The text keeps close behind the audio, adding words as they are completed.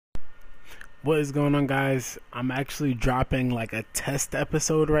What is going on, guys? I'm actually dropping like a test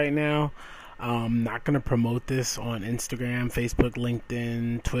episode right now. I'm not going to promote this on Instagram, Facebook,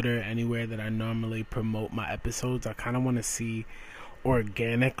 LinkedIn, Twitter, anywhere that I normally promote my episodes. I kind of want to see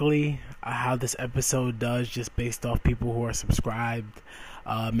organically how this episode does, just based off people who are subscribed,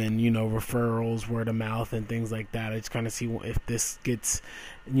 and referrals, word of mouth, and things like that. I just kind of see if this gets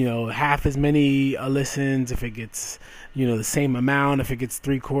half as many listens, if it gets the same amount, if it gets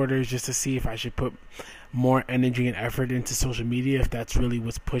three quarters, just to see if I should put more energy and effort into social media, if that's really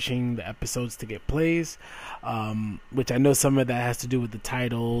what's pushing the episodes to get plays, which I know some of that has to do with the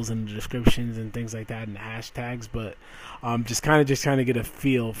titles and the descriptions and things like that and the hashtags, but just trying to get a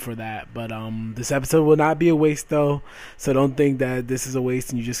feel for that. But this episode will not be a waste though, so don't think that this is a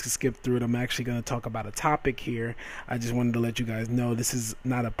waste and you just skip through it. I'm actually going to talk about a topic here. I just wanted to let you guys know this is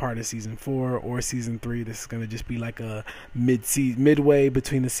not a part of season 4 or season 3. This is going to just be like a midway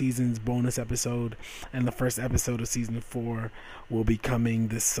between the seasons bonus episode, and the first episode of season 4 will be coming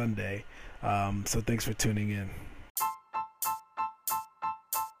this Sunday. So thanks for tuning in.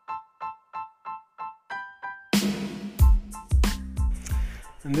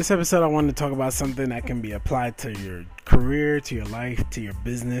 In this episode, I wanted to talk about something that can be applied to your career, to your life, to your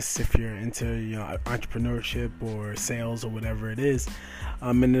business, if you're into entrepreneurship or sales or whatever it is.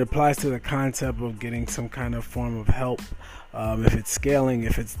 And it applies to the concept of getting some kind of form of help, if it's scaling,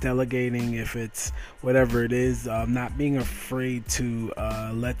 if it's delegating, if it's whatever it is, not being afraid to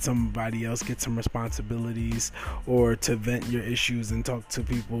let somebody else get some responsibilities, or to vent your issues and talk to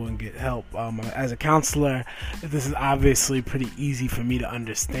people and get help. As a counselor, this is obviously pretty easy for me to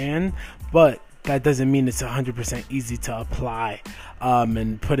understand, but that doesn't mean it's 100% easy to apply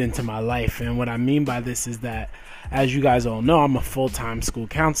and put into my life. And what I mean by this is that, as you guys all know, I'm a full-time school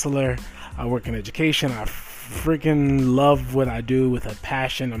counselor. I work in education. I freaking love what I do with a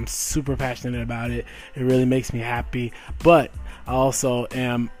passion. I'm super passionate about it. It really makes me happy. But I also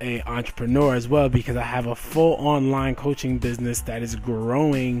am an entrepreneur as well, because I have a full online coaching business that is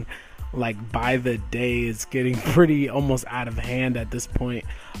growing like by the day. It's getting pretty almost out of hand at this point,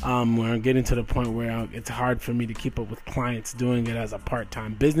 where I'm getting to the point where it's hard for me to keep up with clients doing it as a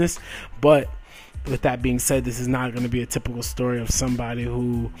part-time business. But with that being said, this is not going to be a typical story of somebody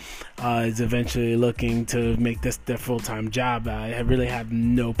who is eventually looking to make this their full-time job. I really have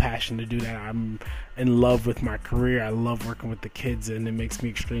no passion to do that. I'm in love with my career. I love working with the kids, and it makes me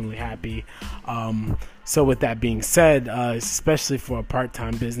extremely happy. So with that being said, especially for a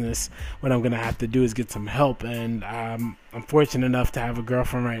part-time business, what I'm going to have to do is get some help. And I'm fortunate enough to have a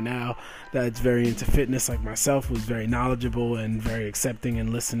girlfriend right now that's very into fitness like myself, who's very knowledgeable and very accepting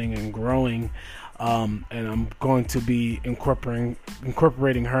and listening and growing. And I'm going to be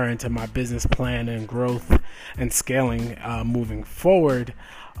incorporating her into my business plan and growth and scaling moving forward,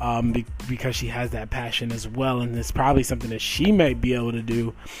 because she has that passion as well, and it's probably something that she may be able to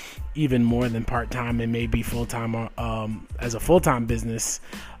do even more than part-time, and maybe full-time, as a full-time business.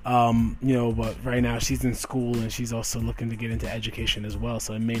 But right now she's in school, and she's also looking to get into education as well,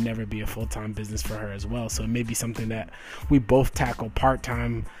 so it may never be a full-time business for her as well. So it may be something that we both tackle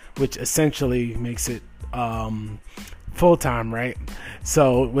part-time, which essentially makes it full-time, right?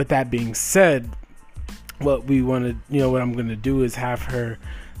 So with that being said, what I'm going to do is have her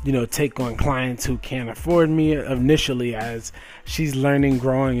take on clients who can't afford me initially. As she's learning,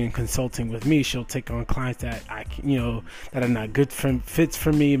 growing, and consulting with me, she'll take on clients that that are not good fits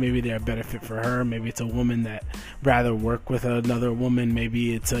for me. Maybe they're a better fit for her. Maybe it's a woman that rather work with another woman.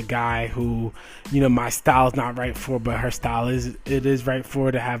 Maybe it's a guy who my style is not right for, but her style is right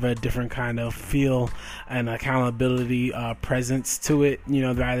for, to have a different kind of feel and accountability presence to it,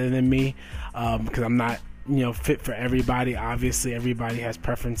 rather than me, because I'm not fit for everybody. Obviously everybody has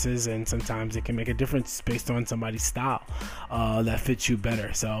preferences, and sometimes it can make a difference based on somebody's style that fits you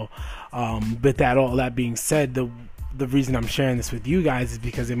better. So with all that being said, the reason I'm sharing this with you guys is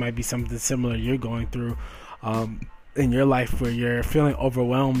because it might be something similar you're going through in your life, where you're feeling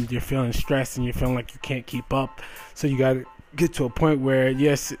overwhelmed, you're feeling stressed, and you're feeling like you can't keep up. So you got to get to a point where,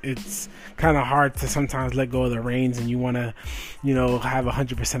 yes, it's kind of hard to sometimes let go of the reins, and you want to have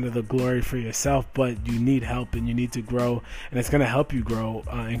 100% of the glory for yourself, but you need help and you need to grow, and it's going to help you grow,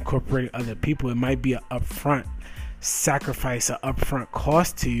 incorporate other people. It might be an upfront sacrifice, an upfront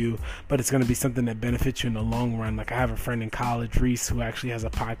cost to you, but it's going to be something that benefits you in the long run. Like, I have a friend in college, Reese, who actually has a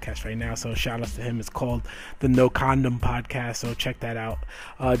podcast right now, so shout outs to him. It's called the No Condom Podcast, so check that out.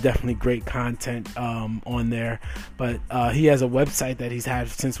 Definitely great content on there. But he has a website that he's had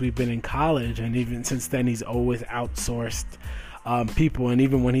since we've been in college, and even since then he's always outsourced people. And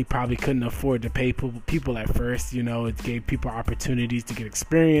even when he probably couldn't afford to pay people at first, it gave people opportunities to get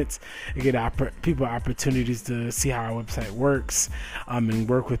experience. It gave people opportunities to see how our website works, and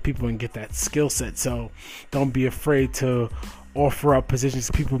work with people and get that skill set. So don't be afraid to offer up positions.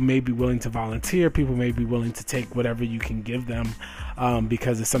 People may be willing to volunteer. People may be willing to take whatever you can give them,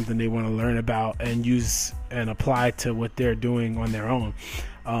 because it's something they want to learn about and use and apply to what they're doing on their own.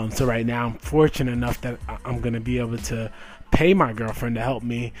 So right now I'm fortunate enough that I'm going to be able to pay my girlfriend to help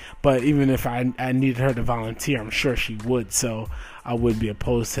me, but even if I needed her to volunteer, I'm sure she would, so I wouldn't be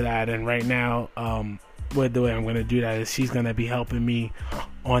opposed to that. And right now, the way I'm going to do that is she's going to be helping me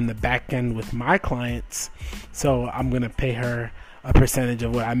on the back end with my clients. So I'm going to pay her a percentage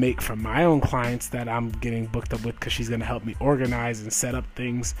of what I make from my own clients that I'm getting booked up with, because she's going to help me organize and set up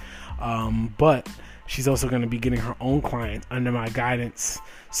things. But she's also going to be getting her own client under my guidance.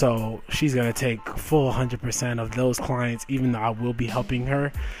 So she's going to take full 100% of those clients, even though I will be helping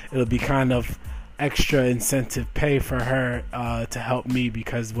her. It'll be kind of extra incentive pay for her to help me,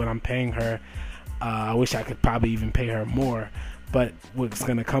 because when I'm paying her, I wish I could probably even pay her more, but what's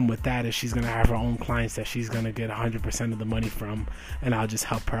going to come with that is she's going to have her own clients that she's going to get 100% of the money from, and I'll just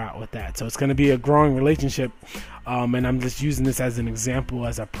help her out with that. So it's going to be a growing relationship, and I'm just using this as an example,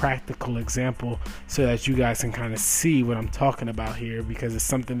 as a practical example, so that you guys can kind of see what I'm talking about here, because it's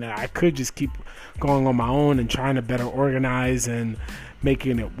something that I could just keep going on my own and trying to better organize and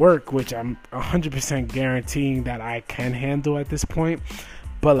making it work, which I'm 100% guaranteeing that I can handle at this point.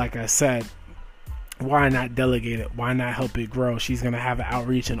 But like I said, why not delegate it? Why not help it grow? She's going to have an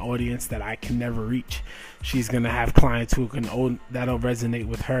outreach and audience that I can never reach. She's going to have clients that'll resonate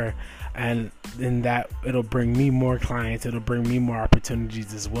with her, and then that it'll bring me more clients. It'll bring me more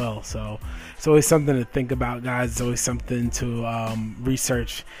opportunities as well. So it's always something to think about, guys. It's always something to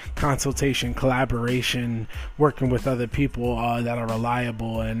research, consultation, collaboration, working with other people that are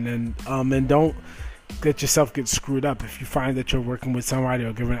reliable, and don't get screwed up. If you find that you're working with somebody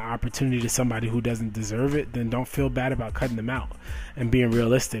or giving an opportunity to somebody who doesn't deserve it, then don't feel bad about cutting them out and being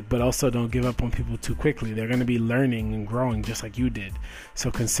realistic. But also don't give up on people too quickly. They're going to be learning and growing just like you did. So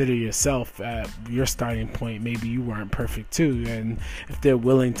consider yourself at your starting point. Maybe you weren't perfect too, and if they're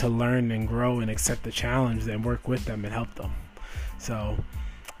willing to learn and grow and accept the challenge, then work with them and help them. So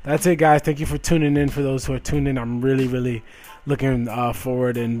that's it, guys. Thank you for tuning in. For those who are tuned in, I'm really looking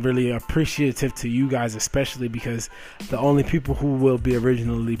forward and really appreciative to you guys, especially because the only people who will be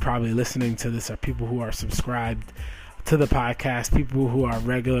originally probably listening to this are people who are subscribed to the podcast, people who are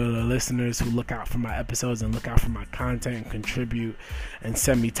regular listeners who look out for my episodes and look out for my content and contribute and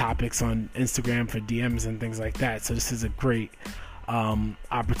send me topics on Instagram for DMs and things like that. So this is a great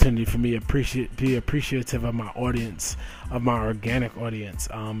opportunity for me to be appreciative of my audience, of my organic audience,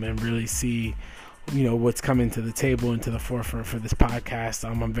 and really see what's coming to the table and to the forefront for this podcast.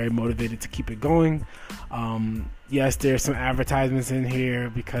 I'm very motivated to keep it going. Yes, there's some advertisements in here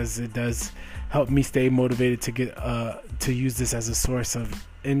because it does help me stay motivated to get to use this as a source of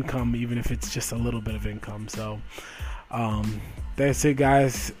income, even if it's just a little bit of income. So that's it,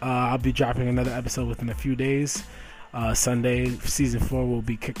 guys. I'll be dropping another episode within a few days. Sunday, season 4 will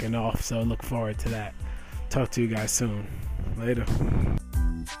be kicking off, so look forward to that. Talk to you guys soon. Later.